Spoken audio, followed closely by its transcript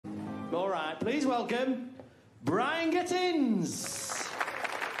All right, please welcome Brian Gittins.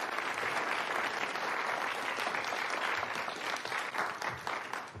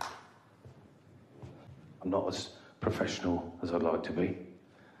 I'm not as professional as I'd like to be.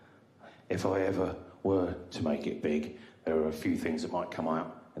 If I ever were to make it big, there are a few things that might come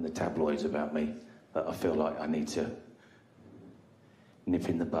out in the tabloids about me that I feel like I need to nip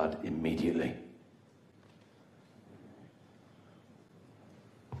in the bud immediately.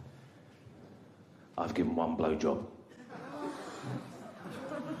 I've given one blowjob.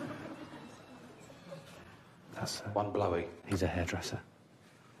 That's one blowy. He's a hairdresser.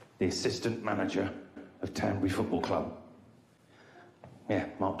 The assistant manager of Tanbury Football Club. Yeah,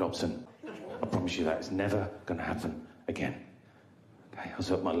 Mark Dobson. I promise you that is never going to happen again. Okay, I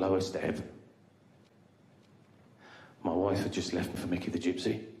was at my lowest ebb. My wife had just left me for Mickey the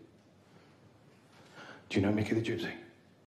Gypsy. Do you know Mickey the Gypsy?